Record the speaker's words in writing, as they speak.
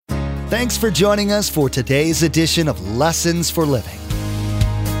Thanks for joining us for today's edition of Lessons for Living.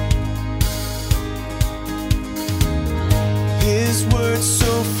 His word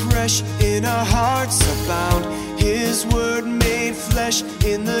so fresh in our hearts abound. His word made flesh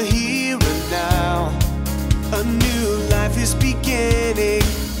in the here and now. A new life is beginning.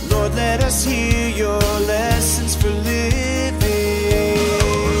 Lord, let us hear your lessons for living.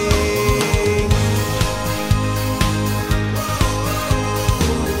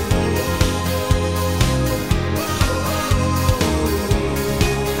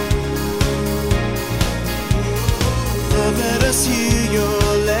 Lord, let us hear your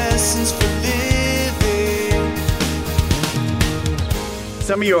lessons for living.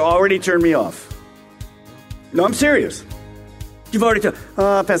 Some of you already turned me off. No, I'm serious. You've already told,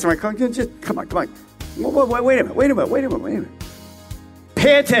 Pastor Mike, just come on. Wait a minute.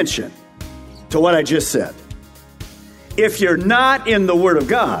 Pay attention to what I just said. If you're not in the Word of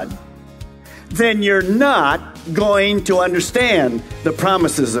God, then you're not going to understand the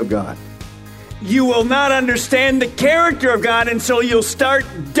promises of God. You will not understand the character of God, and so you'll start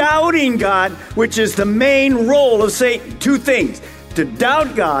doubting God, which is the main role of Satan. Two things, to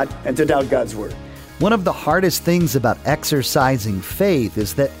doubt God and to doubt God's Word. One of the hardest things about exercising faith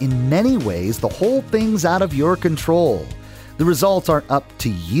is that in many ways, the whole thing's out of your control. The results aren't up to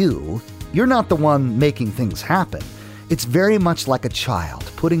you. You're not the one making things happen. It's very much like a child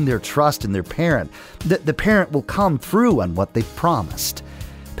putting their trust in their parent, that the parent will come through on what they've promised.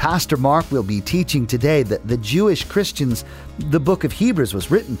 Pastor Mark will be teaching today that the Jewish Christians the book of Hebrews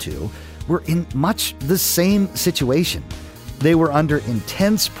was written to were in much the same situation. They were under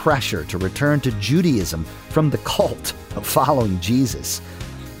intense pressure to return to Judaism from the cult of following Jesus.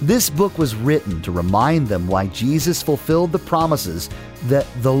 This book was written to remind them why Jesus fulfilled the promises that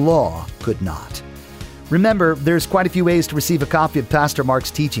the law could not. Remember, there's quite a few ways to receive a copy of Pastor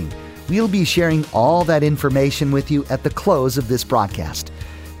Mark's teaching. We'll be sharing all that information with you at the close of this broadcast.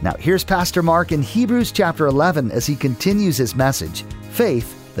 Now, here's Pastor Mark in Hebrews chapter 11 as he continues his message,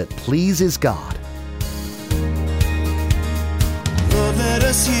 Faith That Pleases God. Lord, let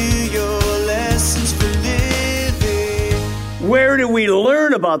us hear your lessons for living. Where do we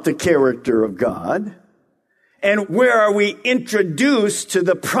learn about the character of God? And where are we introduced to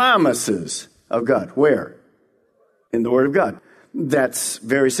the promises of God? Where? In the Word of God. That's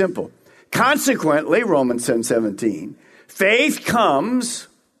very simple. Consequently, Romans 10:17, faith comes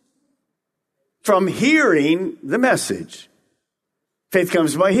from hearing the message. Faith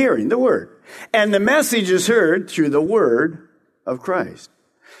comes by hearing the Word. And the message is heard through the Word of Christ.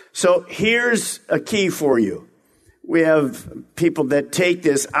 So here's a key for you. We have people that take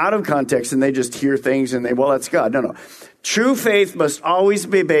this out of context and they just hear things and well, that's God. No. True faith must always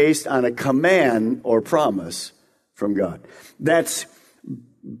be based on a command or promise from God. That's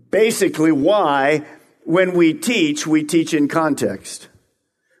basically why when we teach in context.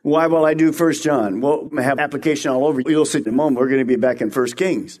 Why will I do 1 John? We'll have application all over. You'll see in a moment. We're going to be back in 1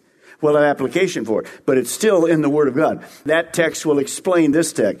 Kings. We'll have application for it, but it's still in the Word of God. That text will explain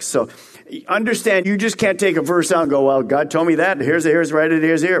this text. So understand, you just can't take a verse out and go, well, God told me that. Here's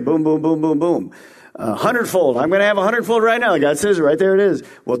here. Boom, boom, boom, boom, boom. 100-fold. I'm going to have 100-fold right now. God says it right there it is.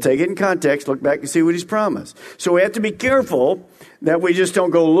 We'll take it in context, look back and see what He's promised. So we have to be careful that we just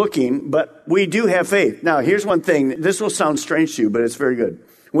don't go looking, but we do have faith. Now, here's one thing. This will sound strange to you, but it's very good.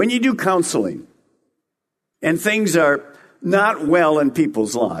 When you do counseling and things are not well in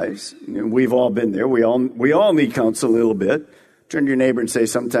people's lives, we've all been there. We all need counsel a little bit. Turn to your neighbor and say,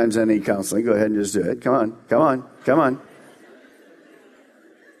 sometimes I need counseling. Go ahead and just do it. Come on.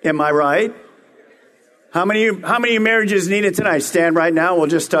 Am I right? How many marriages need it tonight? Stand right now. We'll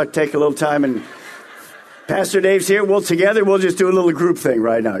just take a little time, and Pastor Dave's here. We'll just do a little group thing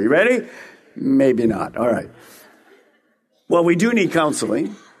right now. You ready? Maybe not. All right. Well, we do need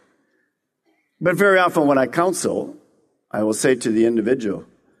counseling, but very often when I counsel, I will say to the individual,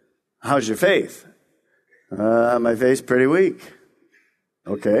 how's your faith? My faith's pretty weak.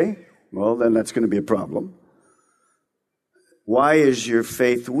 Okay, well, then that's going to be a problem. Why is your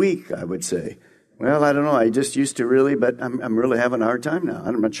faith weak, I would say? Well, I don't know. I just used to really, but I'm really having a hard time now.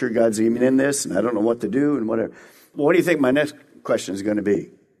 I'm not sure God's even in this, and I don't know what to do and whatever. Well, what do you think my next question is going to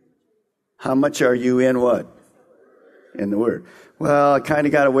be? How much are you in what? In the Word. Well, I kind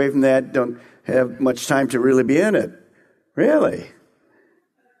of got away from that. Don't have much time to really be in it. Really?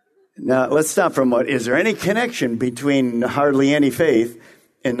 Now, let's stop from what? Is there any connection between hardly any faith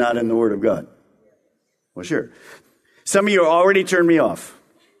and not in the Word of God? Well, sure. Some of you already turned me off.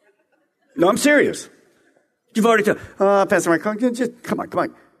 No, I'm serious. You've already told, Pastor Mike, just come on.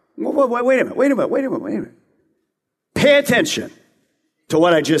 Wait a minute. Pay attention to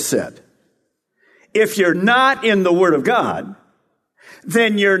what I just said. If you're not in the Word of God,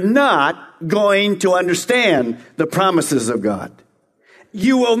 then you're not going to understand the promises of God.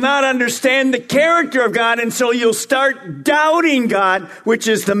 You will not understand the character of God, and so you'll start doubting God, which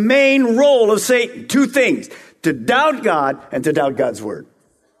is the main role of Satan. Two things: to doubt God and to doubt God's Word.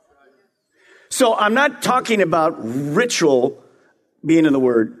 So I'm not talking about ritual being in the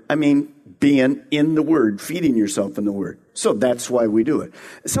Word. I mean being in the Word, feeding yourself in the Word. So that's why we do it.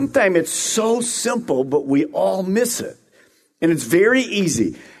 Sometimes it's so simple, but we all miss it. And it's very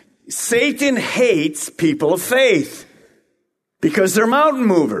easy. Satan hates people of faith because they're mountain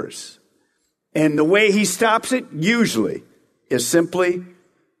movers. And the way he stops it, usually, is simply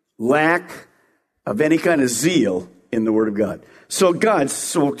lack of any kind of zeal in the Word of God. So God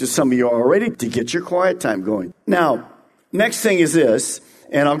spoke to some of you already to get your quiet time going. Now, next thing is this,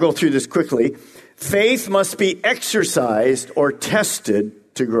 and I'll go through this quickly. Faith must be exercised or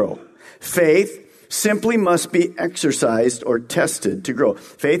tested to grow. Faith simply must be exercised or tested to grow.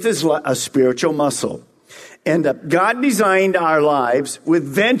 Faith is a spiritual muscle. And God designed our lives with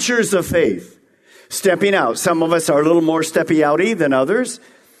ventures of faith, stepping out. Some of us are a little more steppy-outy than others,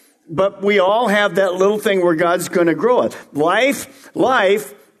 but we all have that little thing where God's going to grow us.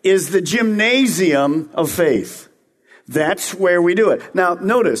 Life is the gymnasium of faith. That's where we do it. Now,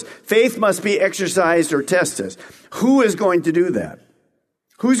 notice, faith must be exercised or tested. Who is going to do that?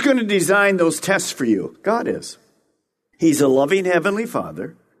 Who's going to design those tests for you? God is. He's a loving Heavenly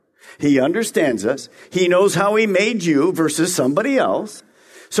Father. He understands us. He knows how He made you versus somebody else.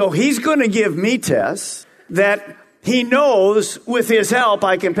 So He's going to give me tests that He knows with His help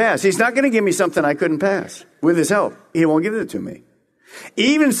I can pass. He's not going to give me something I couldn't pass. With His help, He won't give it to me.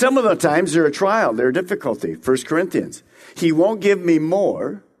 Even some of the times they're a trial, they're a difficulty. 1 Corinthians. He won't give me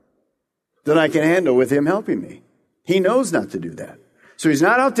more than I can handle with Him helping me. He knows not to do that. So He's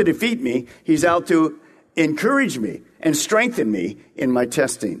not out to defeat me. He's out to encourage me and strengthen me in my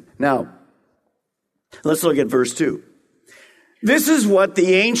testing. Now, let's look at verse 2. This is what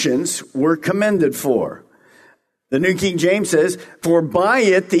the ancients were commended for. The New King James says, for by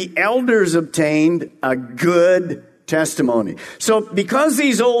it the elders obtained a good testimony. So because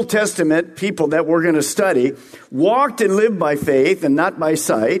these Old Testament people that we're going to study walked and lived by faith and not by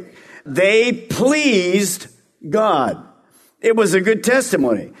sight, they pleased God. It was a good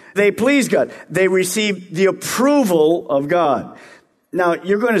testimony. They pleased God. They received the approval of God. Now,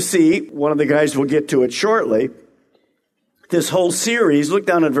 you're going to see, one of the guys will get to it shortly, this whole series, look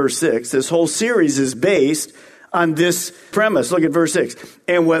down at verse 6, this whole series is based on this premise. Look at verse 6.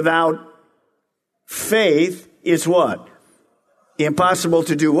 And without faith, it's what? Impossible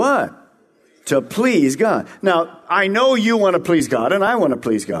to do what? To please God. Now, I know you want to please God, and I want to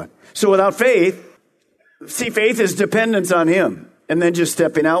please God. So without faith, see, faith is dependence on Him, and then just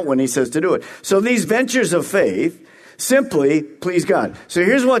stepping out when He says to do it. So these ventures of faith simply please God. So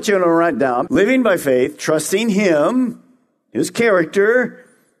here's what you're going to write down. Living by faith, trusting Him, His character,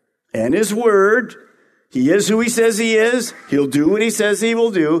 and His Word. He is who He says He is. He'll do what He says He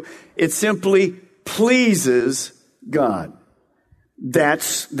will do. It simply pleases God.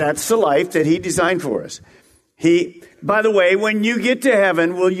 That's the life that He designed for us. By the way, when you get to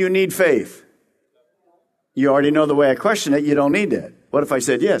heaven, will you need faith? You already know the way I question it. You don't need that. What if I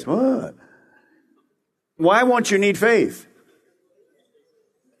said yes? What? Why won't you need faith?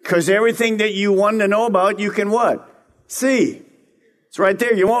 Because everything that you want to know about, you can what? See. It's right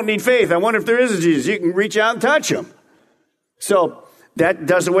there. You won't need faith. I wonder if there is a Jesus. You can reach out and touch Him. So that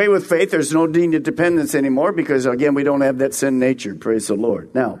does away with faith. There's no need of dependence anymore because, again, we don't have that sin nature. Praise the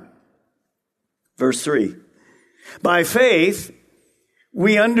Lord. Now, verse 3. By faith,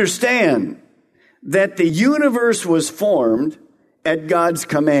 we understand that the universe was formed at God's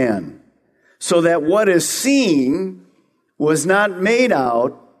command, so that what is seen was not made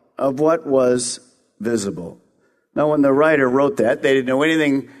out of what was visible. Now, when the writer wrote that, they didn't know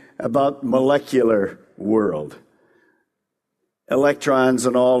anything about molecular world, electrons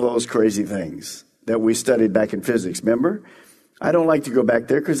and all those crazy things that we studied back in physics. Remember? I don't like to go back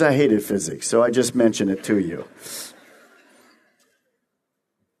there because I hated physics, so I just mention it to you.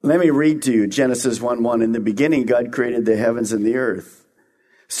 Let me read to you Genesis 1:1. In the beginning, God created the heavens and the earth.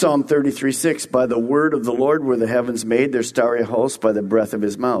 Psalm 33:6. By the word of the Lord were the heavens made, their starry hosts by the breath of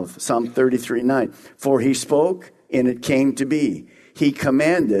His mouth. Psalm 33:9. For He spoke, and it came to be. He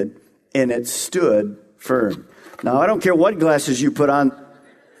commanded, and it stood firm. Now, I don't care what glasses you put on.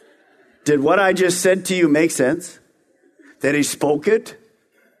 Did what I just said to you make sense? That He spoke it,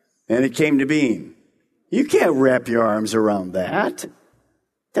 and it came to being. You can't wrap your arms around that.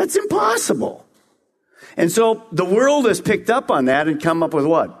 That's impossible. And so the world has picked up on that and come up with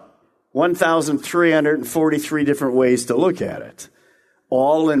what? 1,343 different ways to look at it,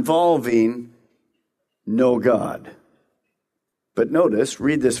 all involving no God. But notice,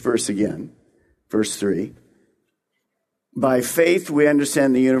 read this verse again, verse 3. By faith, we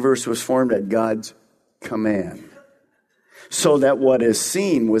understand the universe was formed at God's command, so that what is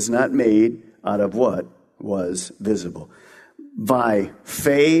seen was not made out of what was visible. By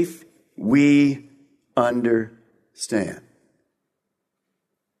faith, we understand.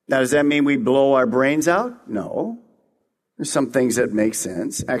 Now, does that mean we blow our brains out? No. There's some things that make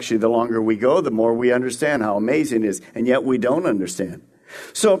sense. Actually, the longer we go, the more we understand how amazing it is, and yet we don't understand.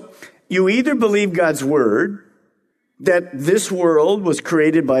 So, you either believe God's word, that this world was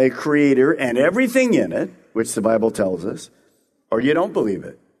created by a creator and everything in it, which the Bible tells us, or you don't believe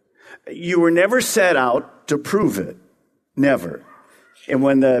it. You were never set out to prove it. Never. And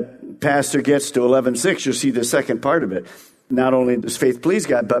when the pastor gets to 11:6, you'll see the second part of it. Not only does faith please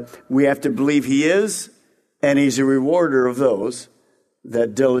God, but we have to believe he is, and he's a rewarder of those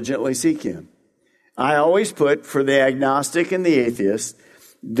that diligently seek him. I always put, for the agnostic and the atheist,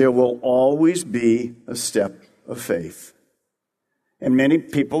 there will always be a step of faith. And many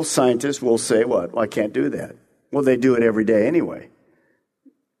people, scientists, will say, what? Well, I can't do that. Well, they do it every day anyway,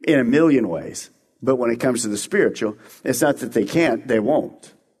 in a million ways. But when it comes to the spiritual, it's not that they can't, they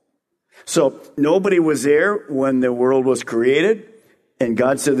won't. So nobody was there when the world was created, and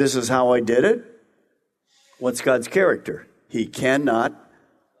God said, this is how I did it. What's God's character? He cannot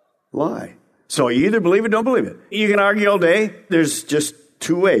lie. So you either believe it or don't believe it. You can argue all day. There's just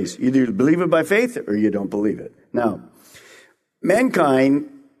two ways. Either you believe it by faith or you don't believe it. Now, mankind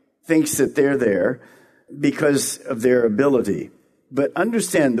thinks that they're there because of their ability. But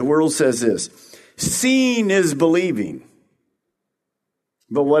understand, the world says this: seeing is believing.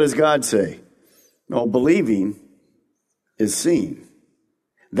 But what does God say? No, believing is seeing.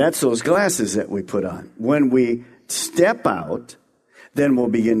 That's those glasses that we put on. When we step out, then we'll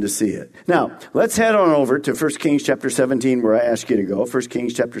begin to see it. Now, let's head on over to 1 Kings chapter 17, where I asked you to go. 1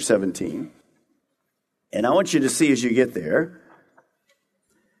 Kings chapter 17. And I want you to see as you get there,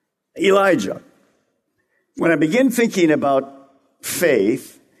 Elijah. When I begin thinking about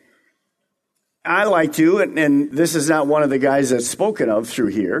faith, I like to, and this is not one of the guys that's spoken of through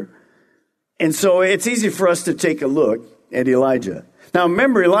here. And so it's easy for us to take a look at Elijah. Now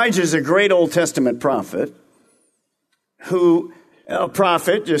remember, Elijah is a great Old Testament prophet who, a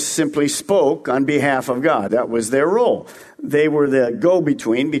prophet just simply spoke on behalf of God. That was their role. They were the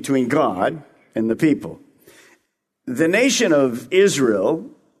go-between between God and the people. The nation of Israel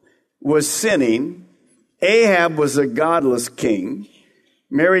was sinning. Ahab was a godless king,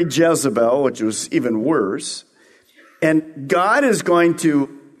 married Jezebel, which was even worse. And God is going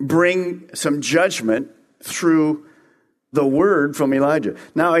to bring some judgment through the word from Elijah.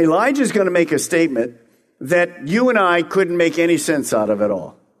 Now, Elijah is going to make a statement that you and I couldn't make any sense out of at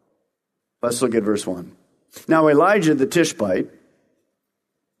all. Let's look at verse 1. Now, Elijah the Tishbite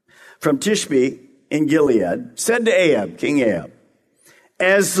from Tishbe in Gilead said to Ahab, King Ahab,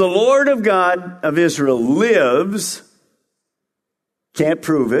 as the Lord of God of Israel lives, can't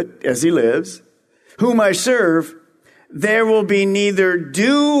prove it, as he lives, whom I serve, there will be neither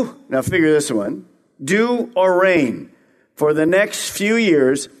dew, now figure this one, dew or rain for the next few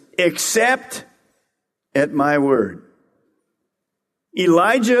years, except at my word.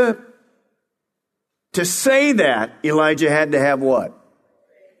 Elijah, to say that, Elijah had to have what?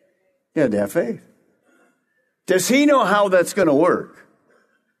 He had to have faith. Does he know how that's going to work?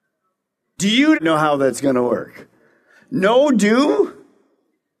 Do you know how that's going to work? No dew?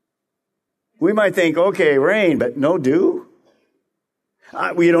 We might think, okay, rain, but no dew?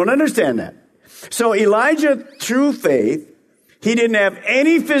 We don't understand that. So Elijah, through faith, he didn't have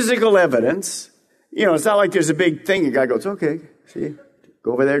any physical evidence. You know, it's not like there's a big thing. And God goes, okay, see,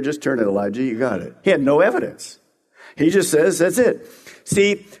 go over there, just turn it, Elijah, you got it. He had no evidence. He just says, that's it.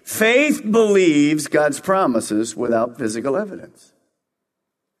 See, faith believes God's promises without physical evidence.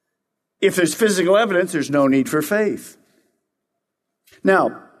 If there's physical evidence, there's no need for faith.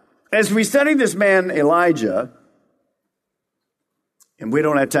 Now, as we study this man, Elijah, and we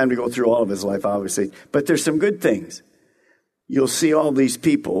don't have time to go through all of his life, obviously, but there's some good things. You'll see all these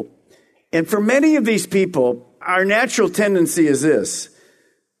people. And for many of these people, our natural tendency is this.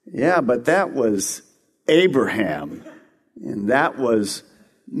 Yeah, but that was Abraham, and that was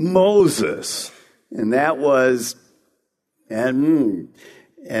Moses, and that was, and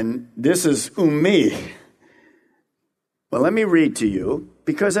this is me. Well, let me read to you,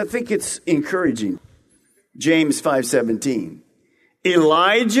 because I think it's encouraging. James 5:17.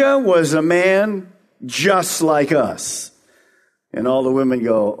 Elijah was a man just like us. And all the women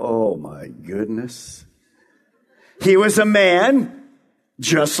go, oh my goodness. He was a man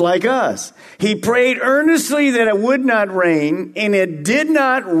just like us. He prayed earnestly that it would not rain, and it did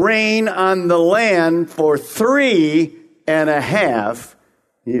not rain on the land for 3.5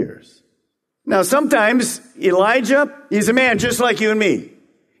 years. Now, sometimes Elijah, he's a man just like you and me.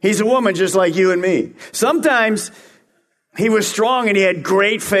 He's a woman just like you and me. Sometimes he was strong and he had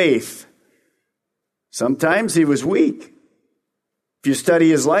great faith. Sometimes he was weak. If you study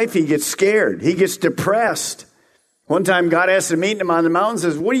his life, he gets scared. He gets depressed. One time God asked him to meet him on the mountain and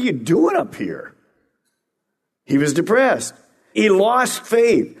says, what are you doing up here? He was depressed. He lost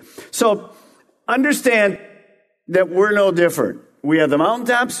faith. So understand that we're no different. We have the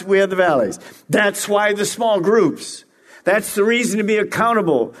mountaintops, we have the valleys. That's why the small groups. That's the reason to be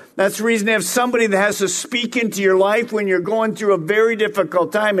accountable. That's the reason to have somebody that has to speak into your life when you're going through a very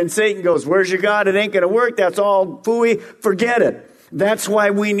difficult time and Satan goes, where's your God? It ain't going to work. That's all phooey. Forget it. That's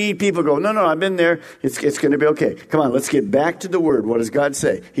why we need people go, no, I've been there. It's going to be okay. Come on, let's get back to the word. What does God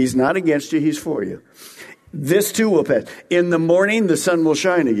say? He's not against you. He's for you. This too will pass. In the morning, the sun will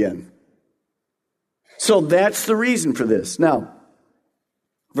shine again. So that's the reason for this. Now,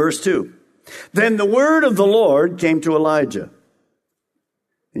 verse 2. Then the word of the Lord came to Elijah.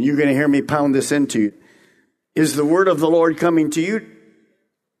 And you're going to hear me pound this into you. Is the word of the Lord coming to you?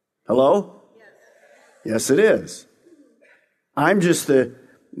 Hello? Yes, it is. I'm just the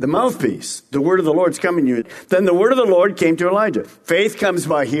mouthpiece. The word of the Lord's coming to you. Then the word of the Lord came to Elijah. Faith comes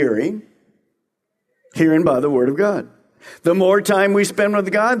by hearing by the word of God. The more time we spend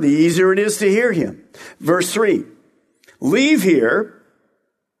with God, the easier it is to hear him. Verse 3. Leave here,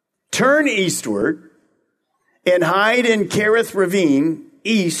 turn eastward, and hide in Kerith Ravine,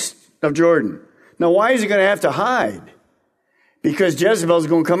 east of Jordan. Now, why is he going to have to hide? Because Jezebel's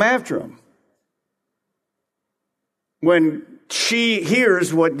going to come after him. When she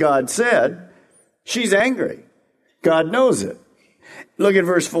hears what God said, she's angry. God knows it. Look at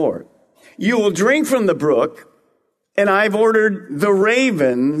verse 4. You will drink from the brook, and I've ordered the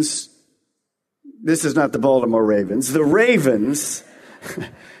ravens, this is not the Baltimore Ravens, the ravens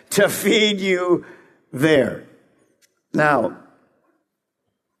to feed you there. Now,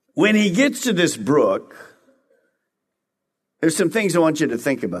 when he gets to this brook, there's some things I want you to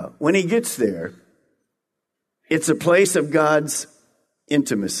think about. When he gets there, it's a place of God's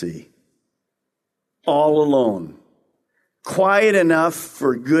intimacy. All alone. Quiet enough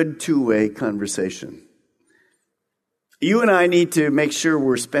for good two-way conversation. You and I need to make sure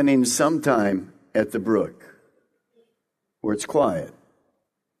we're spending some time at the brook where it's quiet,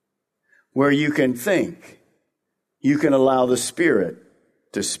 where you can think, you can allow the Spirit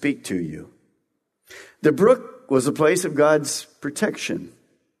to speak to you. The brook was a place of God's protection.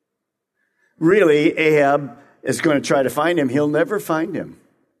 Really, Ahab is going to try to find him. He'll never find him.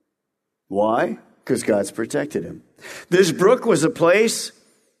 Why? Because God's protected him. This brook was a place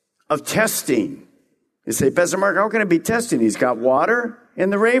of testing. You say, Pastor Mark, how can it be testing? He's got water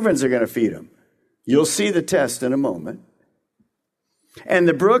and the ravens are going to feed him. You'll see the test in a moment. And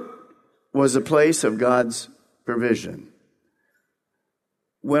the brook was a place of God's provision.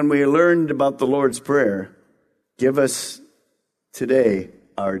 When we learned about the Lord's Prayer, give us today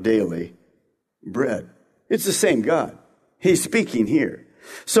our daily bread. It's the same God. He's speaking here.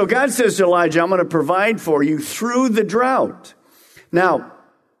 So God says to Elijah, I'm going to provide for you through the drought. Now,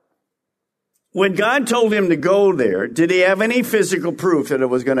 when God told him to go there, did he have any physical proof that it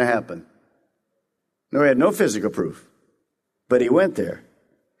was going to happen? No, he had no physical proof. But he went there.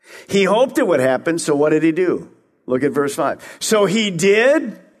 He hoped it would happen, so what did he do? Look at verse 5. So he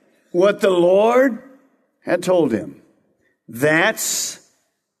did what the Lord had told him. That's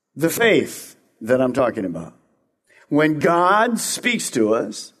the faith that I'm talking about. When God speaks to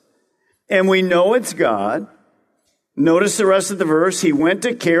us, and we know it's God, notice the rest of the verse. He went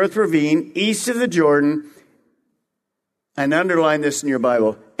to Kerith Ravine, east of the Jordan, and underline this in your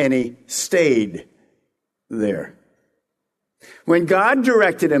Bible, and he stayed there. When God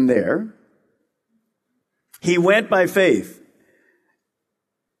directed him there, he went by faith.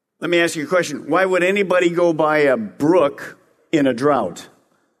 Let me ask you a question. Why would anybody go by a brook in a drought?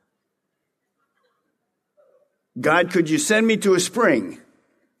 God, could you send me to a spring?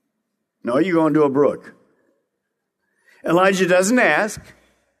 No, you're going to a brook. Elijah doesn't ask.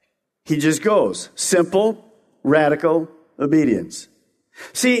 He just goes. Simple, radical obedience.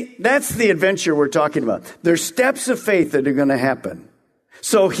 See, that's the adventure we're talking about. There's steps of faith that are going to happen.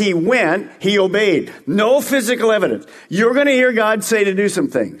 So he went, he obeyed. No physical evidence. You're going to hear God say to do some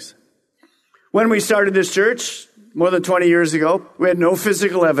things. When we started this church, more than 20 years ago, we had no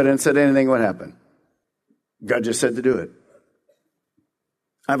physical evidence that anything would happen. God just said to do it.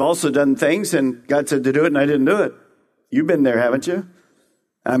 I've also done things and God said to do it and I didn't do it. You've been there, haven't you?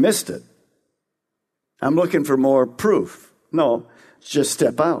 I missed it. I'm looking for more proof. No, just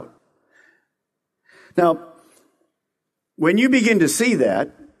step out. Now, when you begin to see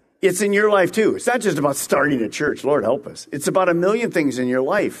that, it's in your life too. It's not just about starting a church. Lord help us. It's about a million things in your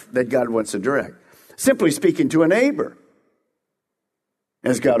life that God wants to direct. Simply speaking to a neighbor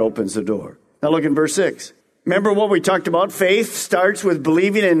as God opens the door. Now look in verse 6. Remember what we talked about? Faith starts with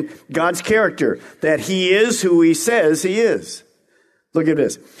believing in God's character, that he is who he says he is. Look at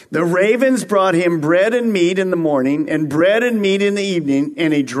this. The ravens brought him bread and meat in the morning and bread and meat in the evening,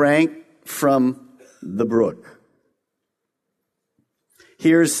 and he drank from the brook.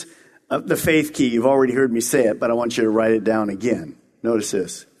 Here's the faith key. You've already heard me say it, but I want you to write it down again. Notice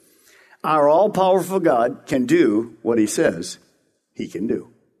this. Our all-powerful God can do what he says he can do.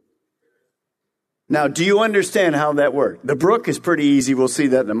 Now, do you understand how that worked? The brook is pretty easy. We'll see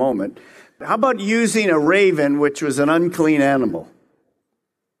that in a moment. How about using a raven, which was an unclean animal,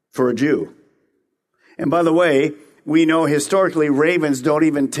 for a Jew? And by the way, we know historically ravens don't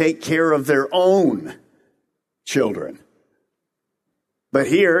even take care of their own children. But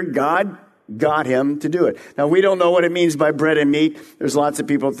here, God got him to do it. Now, we don't know what it means by bread and meat. There's lots of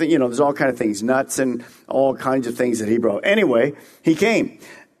people think, there's all kinds of things, nuts and all kinds of things that he brought. Anyway, he came.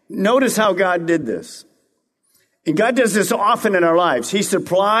 Notice how God did this. And God does this often in our lives. He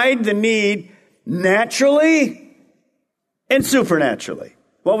supplied the need naturally and supernaturally.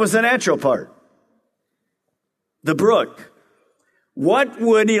 What was the natural part? The brook. What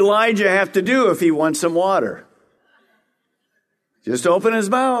would Elijah have to do if he wants some water? Just open his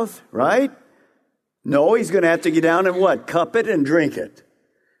mouth, right? No, he's going to have to get down and what? Cup it and drink it.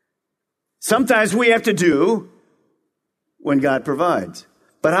 Sometimes we have to do when God provides.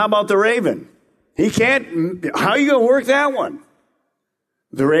 But how about the raven? He can't. How are you going to work that one?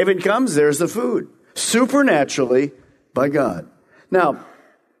 The raven comes, there's the food. Supernaturally by God. Now,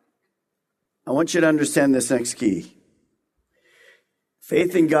 I want you to understand this next key.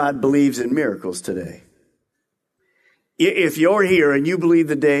 Faith in God believes in miracles today. If you're here and you believe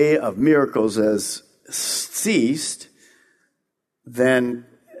the day of miracles has ceased, then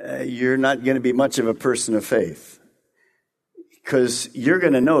you're not going to be much of a person of faith. Because you're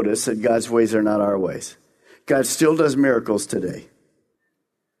going to notice that God's ways are not our ways. God still does miracles today.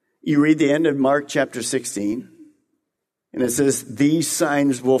 You read the end of Mark chapter 16, and it says, these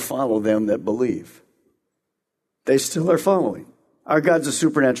signs will follow them that believe. They still are following. Our God's a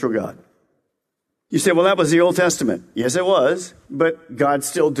supernatural God. You say, well, that was the Old Testament. Yes, it was, but God's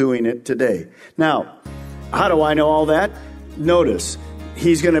still doing it today. Now, how do I know all that? Notice,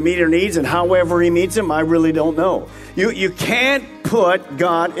 he's going to meet our needs, and however he meets them, I really don't know. You can't put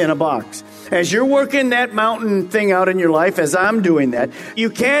God in a box. As you're working that mountain thing out in your life, as I'm doing that, you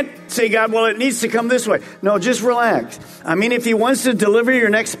can't say, God, well, it needs to come this way. No, just relax. I mean, if he wants to deliver your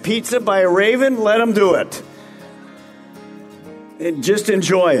next pizza by a raven, let him do it. And just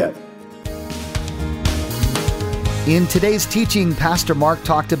enjoy it. In today's teaching, Pastor Mark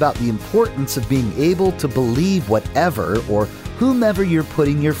talked about the importance of being able to believe whatever or whomever you're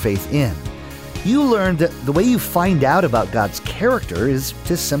putting your faith in. You learned that the way you find out about God's character is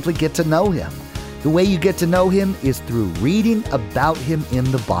to simply get to know him. The way you get to know him is through reading about him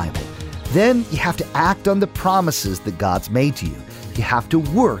in the Bible. Then you have to act on the promises that God's made to you. You have to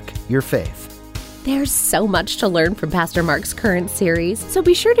work your faith. There's so much to learn from Pastor Mark's current series, so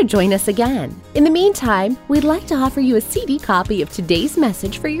be sure to join us again. In the meantime, we'd like to offer you a CD copy of today's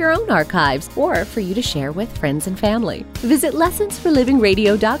message for your own archives or for you to share with friends and family. Visit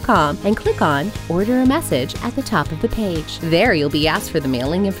lessonsforlivingradio.com and click on Order a Message at the top of the page. There you'll be asked for the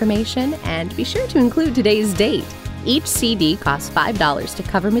mailing information, and be sure to include today's date. Each CD costs $5 to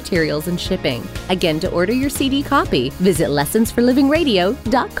cover materials and shipping. Again, to order your CD copy, visit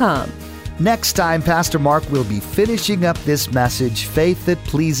lessonsforlivingradio.com. Next time, Pastor Mark will be finishing up this message, Faith That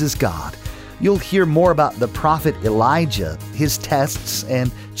Pleases God. You'll hear more about the prophet Elijah, his tests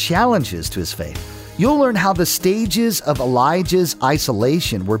and challenges to his faith. You'll learn how the stages of Elijah's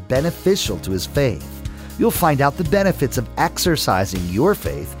isolation were beneficial to his faith. You'll find out the benefits of exercising your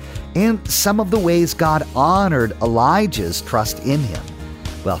faith and some of the ways God honored Elijah's trust in him.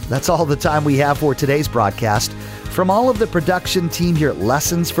 Well, that's all the time we have for today's broadcast. From all of the production team here at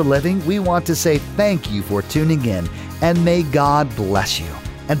Lessons for Living, we want to say thank you for tuning in, and may God bless you.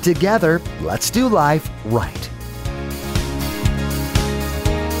 And together, let's do life right.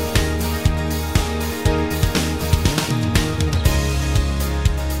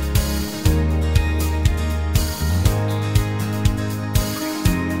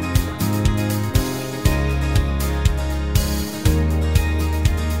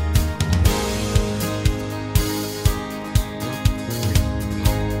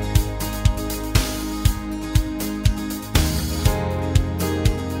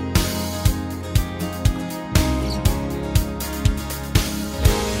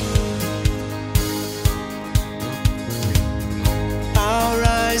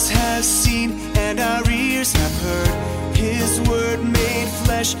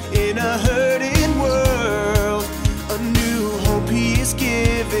 flesh in a hurry.